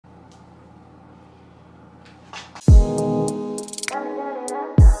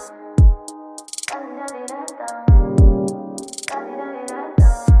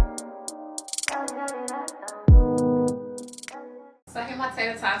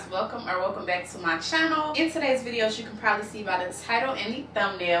Potato Tots, welcome back to my channel. In today's video, as you can probably see by the title and the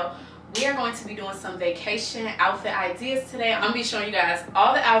thumbnail, we are going to be doing some vacation outfit ideas today. I'm gonna be showing you guys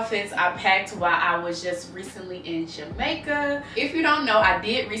all the outfits I packed while I was just recently in Jamaica. If you don't know, I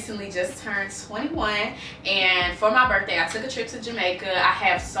did recently just turn 21, and for my birthday I took a trip to Jamaica. I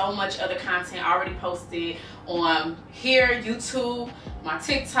have so much other content already posted on here, YouTube, my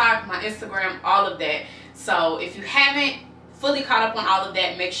TikTok, my Instagram, all of that. So if you haven't fully caught up on all of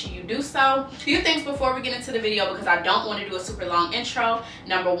that, make sure you do so. A few things before we get into the video, because I don't want to do a super long intro.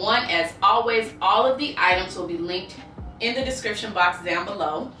 Number one, as always, all of the items will be linked in the description box down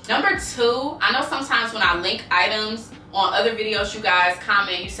below. Number two, I know sometimes when I link items on other videos, you guys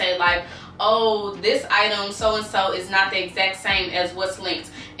comment, you say like, oh, this item so and so is not the exact same as what's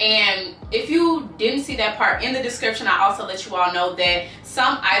linked. And if you didn't see that part in the description, I also let you all know that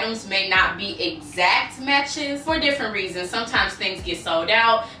some items may not be exact matches for different reasons. Sometimes things get sold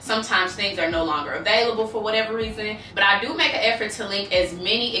out, sometimes things are no longer available for whatever reason, but I do make an effort to link as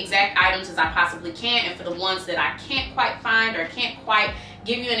many exact items as I possibly can. And for the ones that I can't quite find or can't quite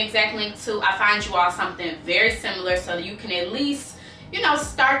give you an exact link to, I find you all something very similar so you can at least, you know,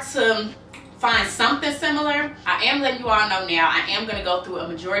 start to find something similar. I am letting you all know now, I am going to go through a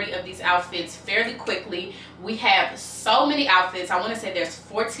majority of these outfits fairly quickly. We have so many outfits. I want to say there's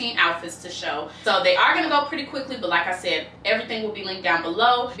 14 outfits to show, so they are going to go pretty quickly, but like I said, everything will be linked down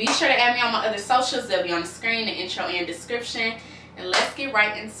below. Be sure to add me on my other socials. They'll be on the screen, the intro and description. And let's get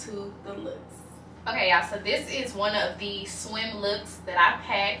right into the looks. Okay, y'all, so this is one of the swim looks that I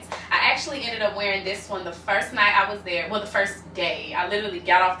packed. I actually ended up wearing this one the first night I was there. Well, the first day. I literally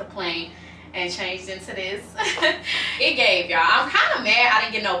got off the plane and changed into this. It gave, y'all. I'm kind of mad I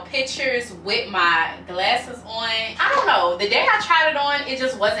didn't get no pictures with my glasses on. I don't know, the day I tried it on, it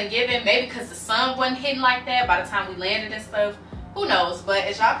just wasn't giving. Maybe because the sun wasn't hitting like that by the time we landed and stuff, who knows. But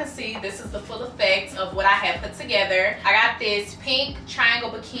as y'all can see, this is the full effect of what I have put together. I got this pink triangle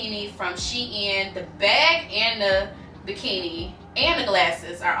bikini from Shein. The bag and the bikini and the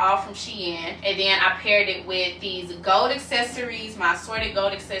glasses are all from Shein, and then I paired it with these gold accessories, my assorted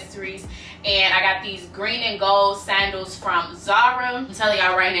gold accessories, and I got these green and gold sandals from Zara. I'm telling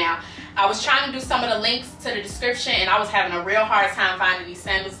y'all right now, I was trying to do some of the links to the description and I was having a real hard time finding these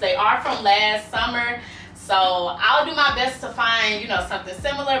sandals. They are from last summer, so I'll do my best to find, you know, something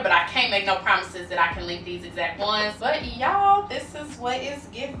similar, but I can't make no promises that I can link these exact ones. But y'all, this is what it's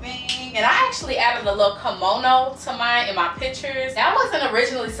giving. And I actually added a little kimono to mine in my pictures. That wasn't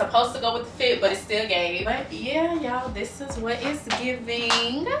originally supposed to go with the fit, but it still gave. But yeah, y'all, this is what it's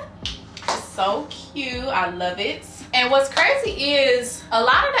giving. It's so cute. I love it. And what's crazy is a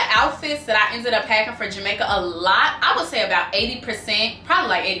lot of the outfits that I ended up packing for Jamaica, I would say about 80%, probably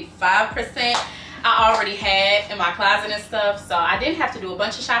like 85%, I already had in my closet and stuff, so I didn't have to do a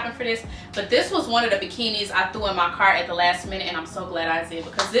bunch of shopping for this. But this was one of the bikinis I threw in my cart at the last minute, and I'm so glad I did,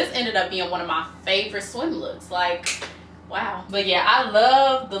 because this ended up being one of my favorite swim looks. Like, wow. But yeah, I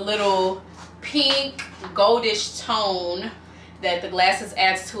love the little pink goldish tone that the glasses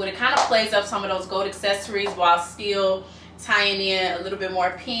adds to it. It kind of plays up some of those gold accessories while still tying in a little bit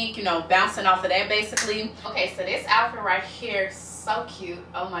more pink, you know, bouncing off of that basically. Okay, so this outfit right here is so cute.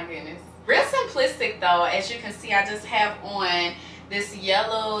 Oh my goodness. Real simplistic though. As you can see, I just have on this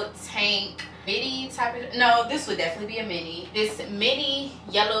yellow tank midi type of, no, this would definitely be a mini. This midi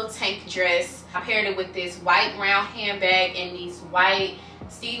yellow tank dress. I paired it with this white round handbag and these white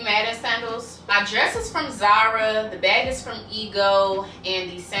Steve Madden sandals. My dress is from Zara, the bag is from Ego, and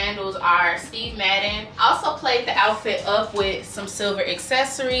the sandals are Steve Madden. I also played the outfit up with some silver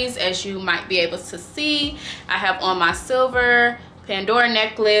accessories, as you might be able to see. I have on my silver Pandora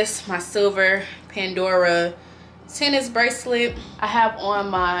necklace, my silver Pandora tennis bracelet. I have on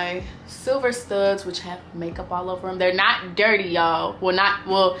my silver studs, which have makeup all over them. They're not dirty, y'all.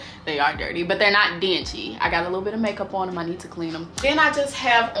 Well, they are dirty, but they're not dingy. I got a little bit of makeup on them. I need to clean them. Then I just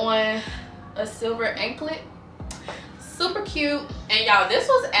have on a silver anklet. Super cute. And y'all, this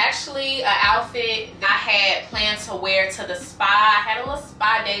was actually an outfit I had planned to wear to the spa. I had a little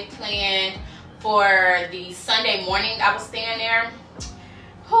spa day planned for the Sunday morning I was staying there.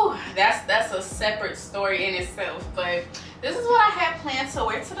 Whew, that's a separate story in itself, but this is what I had planned to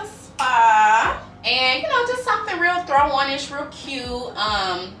wear to the spa. And you know, just something real throw-on-ish, real cute.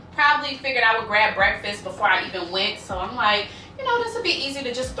 Probably figured I would grab breakfast before I even went, so I'm like, you know, this would be easy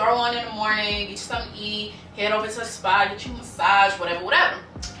to just throw on in the morning, get you something to eat, head over to the spa, get you a massage, whatever.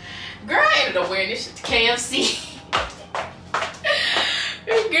 Girl, I ended up wearing this shit to KFC.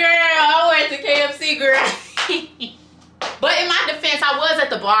 Girl, I went to KFC, girl. But in my defense, I was at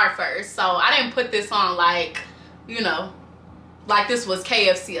the bar first, so I didn't put this on like, you know, like this was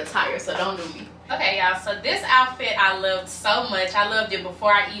KFC attire, so don't do me. Okay, y'all, so this outfit I loved so much. I loved it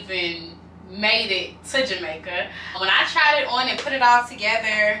before I even made it to Jamaica. When I tried it on and put it all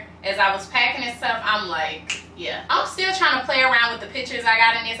together as I was packing and stuff, I'm like, yeah. I'm still trying to play around with the pictures I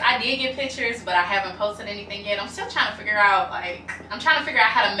got in this. I did get pictures, but I haven't posted anything yet. I'm still trying to figure out, like,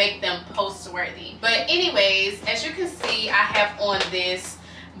 how to make them post worthy. But anyways, as you can see, I have on this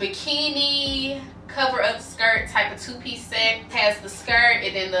bikini cover up skirt type of two-piece set. It has the skirt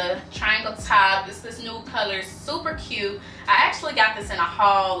and then the triangle top. It's this new color, super cute. I actually got this in a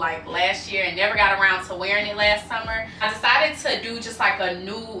haul like last year and never got around to wearing it last summer. I decided to do just like a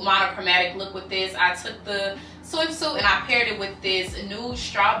new monochromatic look with this. I took the swimsuit and I paired it with this new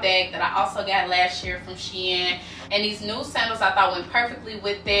straw bag that I also got last year from Shein, and these new sandals I thought went perfectly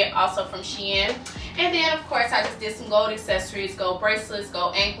with it, also from Shein. And then of course I just did some gold accessories, gold bracelets,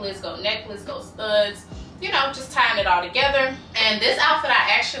 gold anklets, gold necklace, gold studs, you know, just tying it all together. And this outfit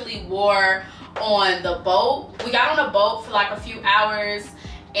I actually wore on the boat. We got on a boat for like a few hours,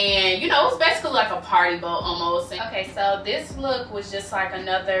 and you know, it was basically like a party boat almost. Okay, so this look was just like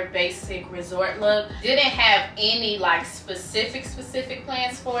another basic resort look. Didn't have any like specific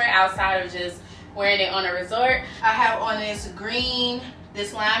plans for it outside of just wearing it on a resort. I have on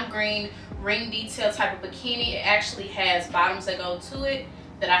this lime green ring detail type of bikini. It actually has bottoms that go to it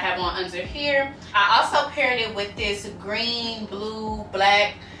that I have on under here. I also paired it with this green, blue,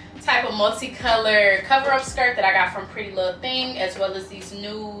 black type of multicolor cover-up skirt that I got from Pretty Little Thing, as well as these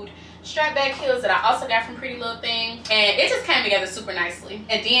nude strap back heels that I also got from Pretty Little Thing, and it just came together super nicely.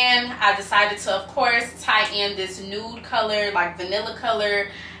 And then I decided to, of course, tie in this nude color, like vanilla color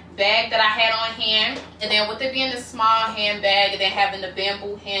bag that I had on hand. And then with it being this small handbag and then having the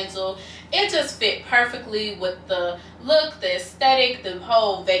bamboo handle, it just fit perfectly with the look, the aesthetic, the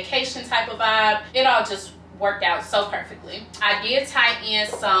whole vacation type of vibe. It all just worked out so perfectly. I did tie in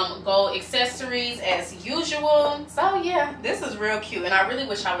some gold accessories as usual. So yeah, this is real cute, and I really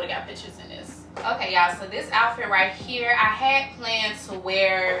wish I would have got pictures in this. Okay, y'all, so this outfit right here, I had planned to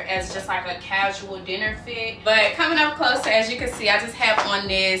wear as just like a casual dinner fit, but coming up closer, as you can see, I just have on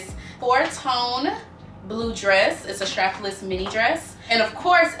this 4-tone blue dress. It's a strapless mini dress. And of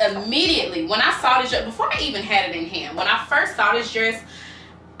course, immediately when I saw this dress, before I even had it in hand, when I first saw this dress,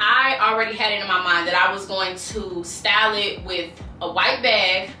 I already had it in my mind that I was going to style it with a white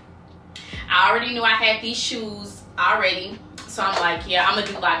bag. I already knew I had these shoes already. So I'm like, yeah, I'm gonna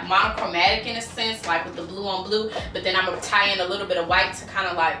do like monochromatic in a sense, like with the blue on blue, but then I'm gonna tie in a little bit of white to kind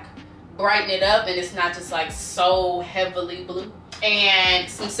of like brighten it up, and it's not just like so heavily blue. And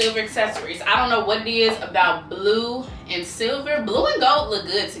some silver accessories. I don't know what it is about blue and silver. Blue and gold look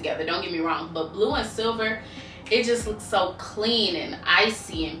good together, don't get me wrong, but blue and silver, it just looks so clean and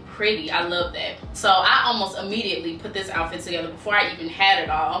icy and pretty. I love that. So I almost immediately put this outfit together before I even had it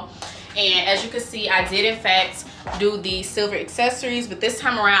all. And as you can see, I did in fact do the silver accessories, but this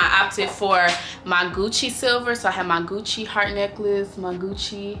time around I opted for my Gucci silver. So I have my Gucci heart necklace, my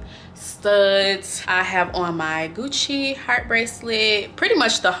Gucci studs, I have on my Gucci heart bracelet, pretty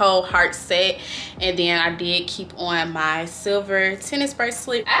much the whole heart set. And then I did keep on my silver tennis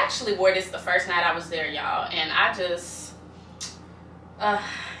bracelet. I actually wore this the first night I was there, y'all, and I just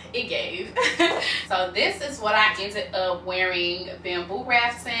it gave. So this is what I ended up wearing bamboo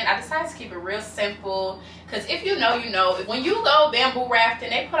rafting. I decided to keep it real simple, because if you know, you know, when you go bamboo rafting,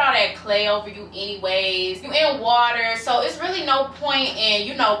 they put all that clay over you anyways. You in water, so it's really no point in,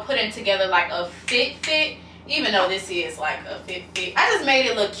 you know, putting together like a fit, even though this is like a fit. I just made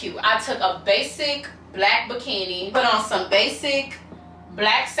it look cute. I took a basic black bikini, put on some basic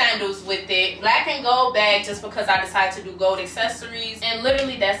black sandals with it, black and gold bag, just because I decided to do gold accessories, and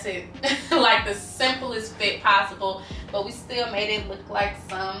literally that's it. Like the simplest fit possible, but we still made it look like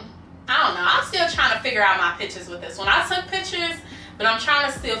some, I don't know, I'm still trying to figure out my pictures with this one. I took pictures, but I'm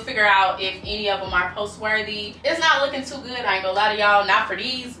trying to still figure out if any of them are post worthy. It's not looking too good, I ain't gonna lie to y'all, not for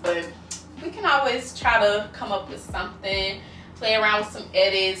these, but we can always try to come up with something, play around with some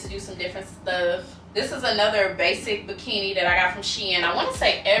edits, do some different stuff. This is another basic bikini that I got from Shein. I want to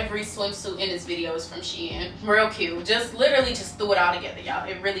say every swimsuit in this video is from Shein. Real cute. Just literally just threw it all together, y'all.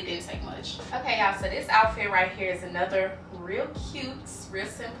 It really didn't take much. Okay, y'all, so this outfit right here is another real cute, real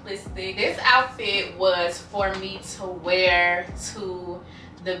simplistic. This outfit was for me to wear to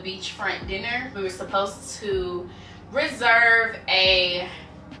the beachfront dinner. We were supposed to reserve a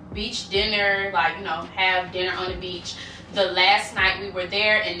beach dinner, like, you know, have dinner on the beach the last night we were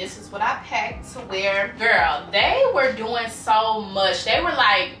there, and this is what I packed to wear. Girl, they were doing so much. They were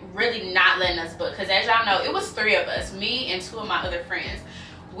like really not letting us book, because as y'all know, it was 3 of us, me and 2 of my other friends.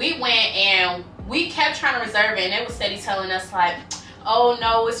 We went and we kept trying to reserve it, and they was steady telling us like, oh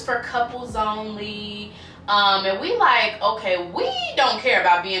no, it's for couples only. And we like, okay, we don't care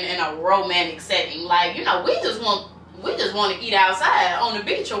about being in a romantic setting. Like, you know, we just want to eat outside on the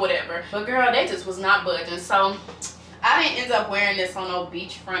beach or whatever. But girl, they just was not budging. So I didn't end up wearing this on no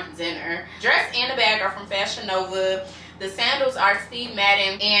beachfront dinner. Dress and the bag are from Fashion Nova. The sandals are Steve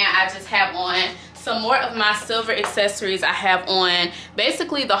Madden, and I just have on some more of my silver accessories. I have on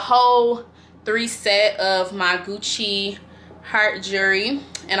basically the whole 3 set of my Gucci heart jewelry,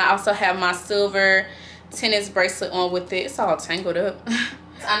 and I also have my silver tennis bracelet on with it. It's all tangled up.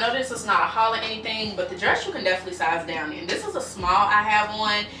 I know this is not a haul or anything, but the dress you can definitely size down in. This is a small I have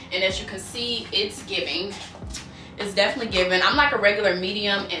on, and as you can see, it's giving. It's definitely giving. I'm like a regular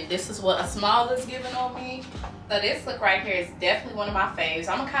medium, and this is what a small is giving on me. So this look right here is definitely one of my faves.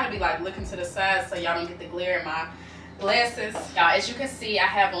 I'm gonna kind of be like looking to the side so y'all don't get the glare in my glasses. Y'all, as you can see, I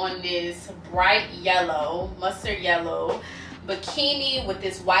have on this bright yellow, mustard yellow bikini with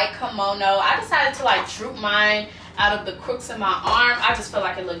this white kimono. I decided to like droop mine out of the crooks in my arm. I just feel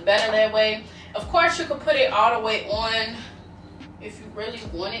like it looked better that way. Of course, you could put it all the way on if you really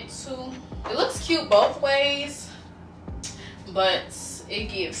wanted to. It looks cute both ways, but it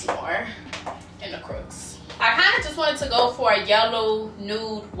gives more in the crooks. I kind of just wanted to go for a yellow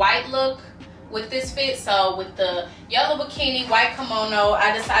nude white look with this fit. So with the yellow bikini, white kimono,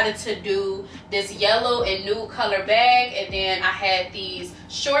 I decided to do this yellow and nude color bag. And then I had these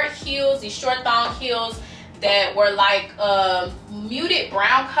short heels, these short thong heels that were like muted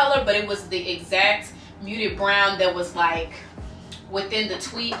brown color, but it was the exact muted brown that was like within the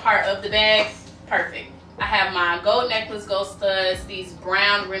tweed part of the bag. Perfect. I have my gold necklace, gold studs, these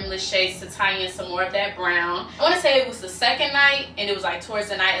brown rimless shades to tie in some more of that brown. I want to say it was the second night, and it was like towards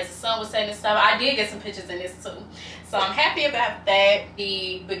the night as the sun was setting and stuff. I did get some pictures in this too, so I'm happy about that.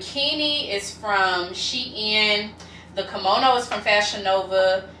 The bikini is from Shein. The kimono is from Fashion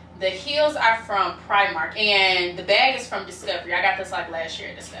Nova. The heels are from Primark, and the bag is from Discovery. I got this like last year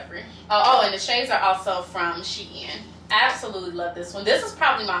at Discovery. Oh, and the shades are also from Shein. I absolutely love this one. This is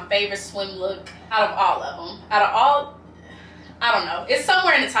probably my favorite swim look out of all of them. Out of all, I don't know. It's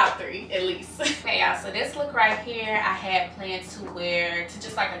somewhere in the top 3 at least. Okay, y'all, so this look right here, I had planned to wear to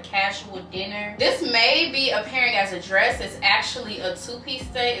just like a casual dinner. This may be appearing as a dress. It's actually a 2-piece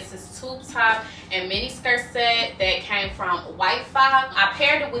set. It's this tube top and mini skirt set that came from White Fox. I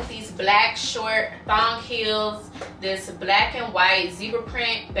paired it with these black short thong heels, this black and white zebra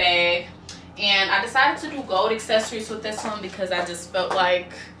print bag, and I decided to do gold accessories with this one because I just felt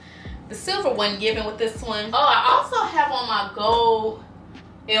like the silver wasn't giving with this one. Oh, I also have on my gold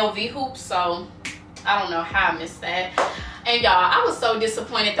LV hoops, so I don't know how I missed that. And y'all, I was so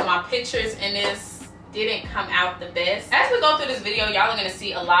disappointed that my pictures in this didn't come out the best. As we go through this video, y'all are gonna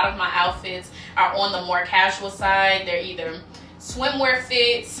see a lot of my outfits are on the more casual side. They're either swimwear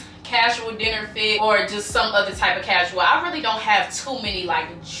fits, casual dinner fit, or just some other type of casual. I really don't have too many like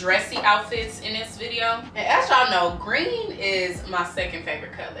dressy outfits in this video. And as y'all know, green is my second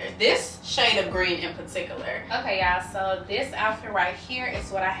favorite color. This shade of green in particular. Okay, y'all, so this outfit right here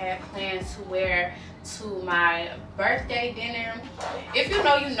is what I had planned to wear to my birthday dinner. If you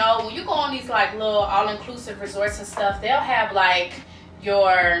know, you know, when you go on these like little all-inclusive resorts and stuff, they'll have like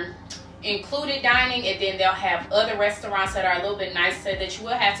your included dining, and then they'll have other restaurants that are a little bit nicer that you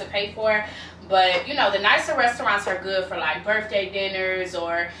will have to pay for. But you know, the nicer restaurants are good for like birthday dinners,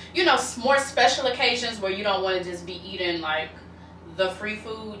 or you know, more special occasions where you don't want to just be eating like the free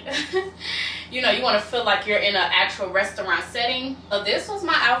food. You know, you want to feel like you're in an actual restaurant setting. So this was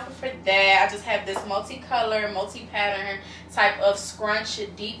my outfit for that. I just have this multicolor, multi-pattern type of scrunch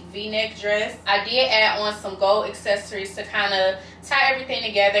deep v-neck dress. I did add on some gold accessories to kind of tie everything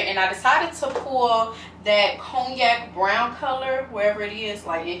together, and I decided to pull that cognac brown color, wherever it is,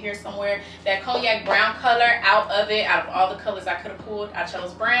 like in here somewhere, that cognac brown color out of it. Out of all the colors I could have pulled, I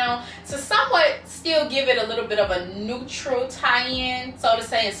chose brown to somewhat still give it a little bit of a neutral tie-in, so to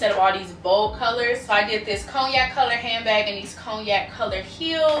say, instead of all these bold colors. So I did this cognac color handbag and these cognac color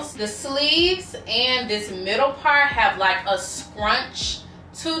heels. The sleeves and this middle part have like a scrunch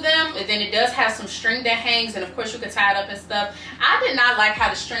to them, and then it does have some string that hangs, and of course you can tie it up and stuff. I did not like how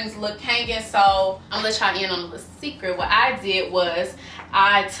the strings look hanging, so I'm gonna let y'all in on a little secret. What I did was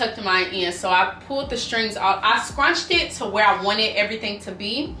I tucked mine in, so I pulled the strings out. I scrunched it to where I wanted everything to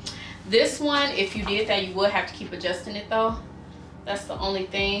be. This one, if you did that, you would have to keep adjusting it though. That's the only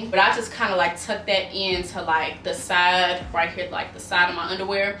thing. But I just kind of like tucked that into like the side right here, like the side of my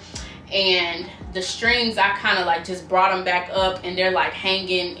underwear. And the strings, I kind of like just brought them back up, and they're like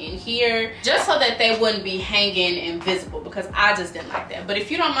hanging in here just so that they wouldn't be hanging invisible, because I just didn't like that. But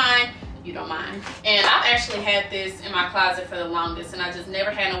if you don't mind, you don't mind. And I've actually had this in my closet for the longest, and I just never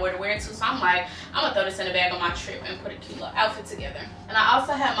had nowhere to wear it to. So I'm like, I'm gonna throw this in the bag on my trip and put a cute little outfit together. And I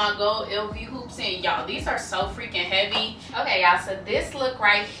also have my gold LV hoops in. Y'all, these are so freaking heavy. Okay, y'all, so this look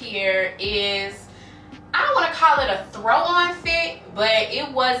right here is, I don't want to call it a throw-on fit, but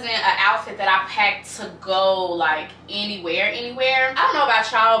it wasn't an outfit that I packed to go like anywhere. I don't know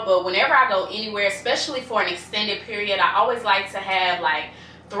about y'all, but whenever I go anywhere, especially for an extended period, I always like to have like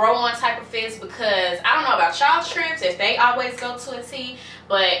throw-on type of fits, because I don't know about y'all trips if they always go to a T,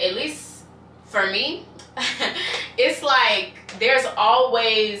 but at least for me, it's like there's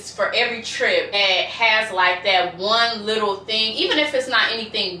always, for every trip, that has like that one little thing, even if it's not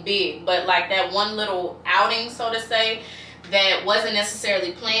anything big, but like that one little outing, so to say, that wasn't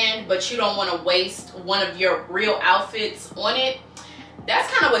necessarily planned, but you don't want to waste one of your real outfits on it.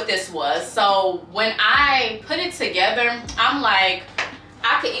 That's kind of what this was. So when I put it together, I'm like,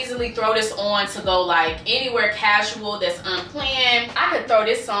 I could easily throw this on to go like anywhere casual that's unplanned. I could throw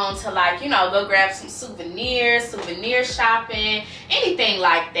this on to like, you know, go grab some souvenirs, souvenir shopping, anything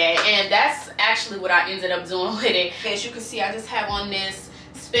like that. And that's actually what I ended up doing with it. As you can see, I just have on this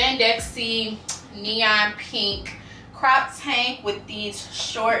spandexy neon pink crop tank with these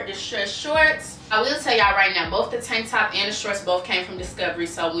short distressed shorts. I will tell y'all right now, both the tank top and the shorts both came from Discovery.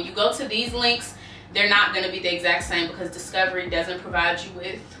 So when you go to these links, they're not going to be the exact same, because Discovery doesn't provide you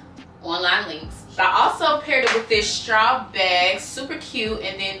with online links. I also paired it with this straw bag, super cute,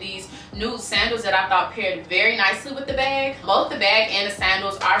 and then these nude sandals that I thought paired very nicely with the bag. Both the bag and the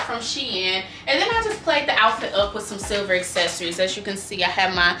sandals are from Shein. And then I just played the outfit up with some silver accessories. As you can see, I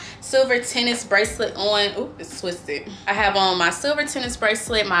have my silver tennis bracelet on. Oop, it's twisted. I have on my silver tennis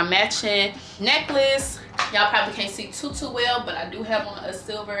bracelet, my matching necklace. Y'all probably can't see too well, but I do have on a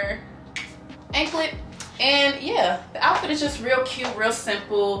silver anklet. And yeah, the outfit is just real cute, real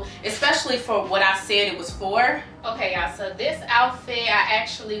simple, especially for what I said it was for. Okay, y'all, so this outfit I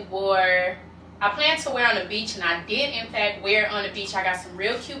actually wore, I planned to wear on the beach, and I did in fact wear it on the beach. I got some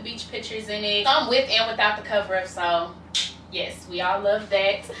real cute beach pictures in it, some with and without the cover up, so yes, we all love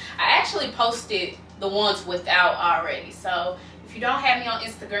that. I actually posted the ones without already, so if you don't have me on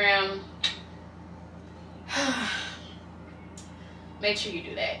Instagram, make sure you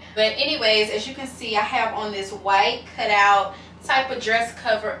do that. But anyways, as you can see, I have on this white cutout type of dress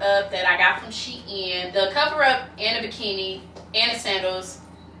cover up that I got from Shein. The cover up and the bikini and the sandals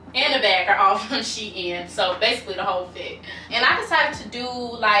and the bag are all from Shein. So basically the whole fit. And I decided to do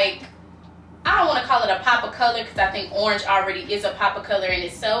like, I don't want to call it a pop of color, because I think orange already is a pop of color in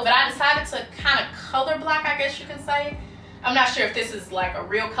itself. But I decided to kind of color block, I guess you can say. I'm not sure if this is like a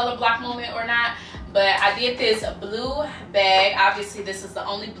real color block moment or not. But I did this blue bag. Obviously, this is the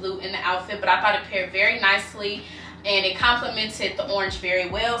only blue in the outfit, but I thought it paired very nicely and it complemented the orange very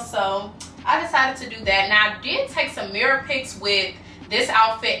well. So I decided to do that. Now, I did take some mirror pics with this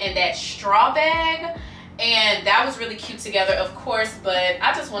outfit and that straw bag, and that was really cute together, of course, but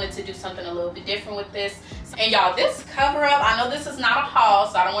I just wanted to do something a little bit different with this. And y'all, this cover up, I know this is not a haul,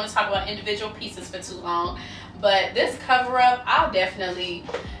 so I don't want to talk about individual pieces for too long, but this cover up, I'll definitely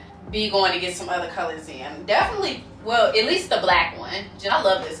be going to get some other colors in. Definitely, well, at least the black one. I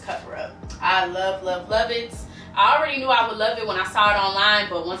love this cover up. I love it. I already knew I would love it when I saw it online,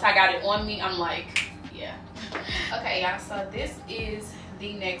 but once I got it on me, I'm like, yeah. Okay, y'all, so this is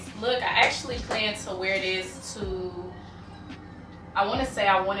the next look. I actually planned to wear this to, I want to say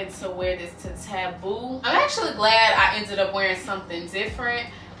I wanted to wear this to Taboo. I'm actually glad I ended up wearing something different,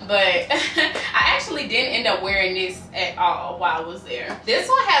 but I actually didn't end up wearing this at all while I was there. This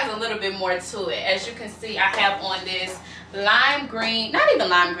one has a little bit more to it. As you can see, I have on this lime green, not even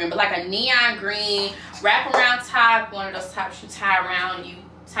lime green, but like a neon green wraparound top, one of those tops you tie around, you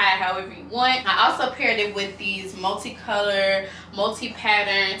tie it however you want. I also paired it with these multicolor,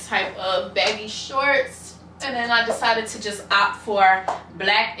 multi-pattern type of baggy shorts. And then I decided to just opt for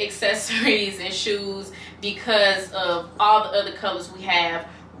black accessories and shoes because of all the other colors we have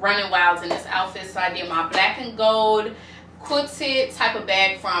running wild in this outfit. So I did my black and gold quilted type of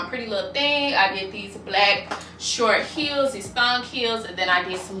bag from Pretty Little Thing. I did these black short heels, these thong heels, and then I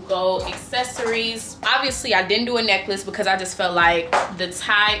did some gold accessories. Obviously, I didn't do a necklace because I just felt like the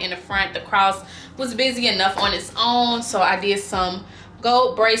tie in the front, the cross, was busy enough on its own. So I did some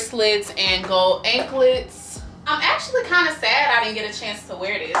gold bracelets and gold anklets. I'm actually kind of sad I didn't get a chance to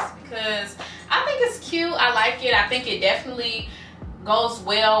wear this because I think it's cute. I like it. I think it definitely goes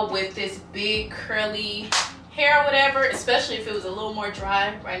well with this big curly hair or whatever, especially if it was a little more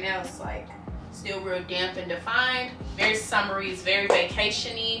dry. Right now it's like still real damp and defined. Very summery, it's very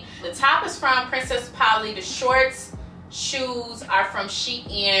vacation-y. The top is from Princess Polly. The shorts Shoes are from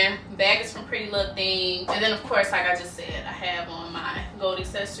Shein. Bag is from Pretty Little Thing. And then of course, like I just said, I have on my gold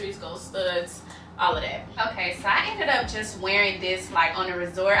accessories, gold studs, all of that. Okay, so I ended up just wearing this like on the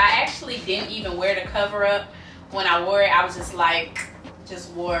resort. I actually didn't even wear the cover up when I wore it. I was just like,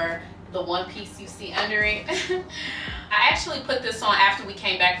 just wore the one piece you see under it. I actually put this on after we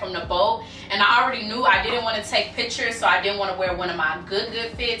came back from the boat, and I already knew I didn't want to take pictures, so I didn't want to wear one of my good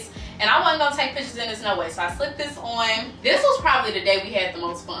fits, and I wasn't gonna take pictures in this no way. So I slipped this on. This was probably the day we had the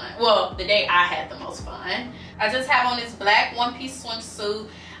most fun. Well, the day I had the most fun. I just have on this black one-piece swimsuit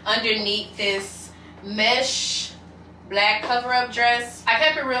underneath this mesh black cover-up dress. I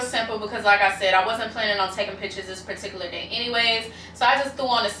kept it real simple because, like I said, I wasn't planning on taking pictures this particular day anyways. So I just threw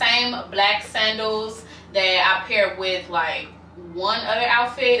on the same black sandals that I paired with like one other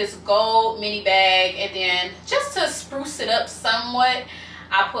outfit, this gold mini bag, and then just to spruce it up somewhat,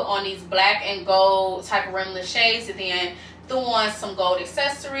 I put on these black and gold type of rimless shades, and then threw on some gold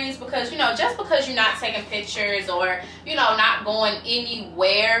accessories because, you know, just because you're not taking pictures or, you know, not going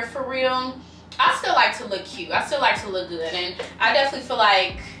anywhere for real, I still like to look cute. I still like to look good, and I definitely feel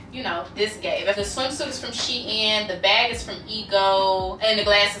like, you know, this gave. The swimsuit is from Shein, the bag is from Ego, and the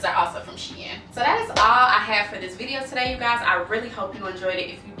glasses are also from Shein. So that is all I have for this video today, you guys. I really hope you enjoyed it.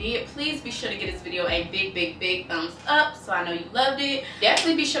 If you did, please be sure to give this video a big thumbs up so I know you loved it.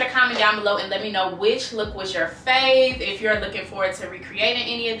 Definitely be sure to comment down below and let me know which look was your fave. If you're looking forward to recreating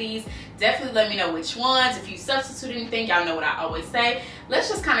any of these, definitely let me know which ones. If you substitute anything, y'all know what I always say. Let's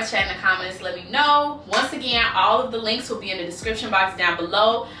just kind of chat in the comments. Let me know. Once again, all of the links will be in the description box down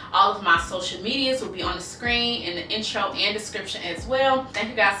below. All of my social medias will be on the screen in the intro and description as well. Thank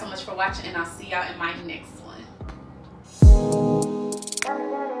you guys so much for watching, and I'll see y'all in my next one.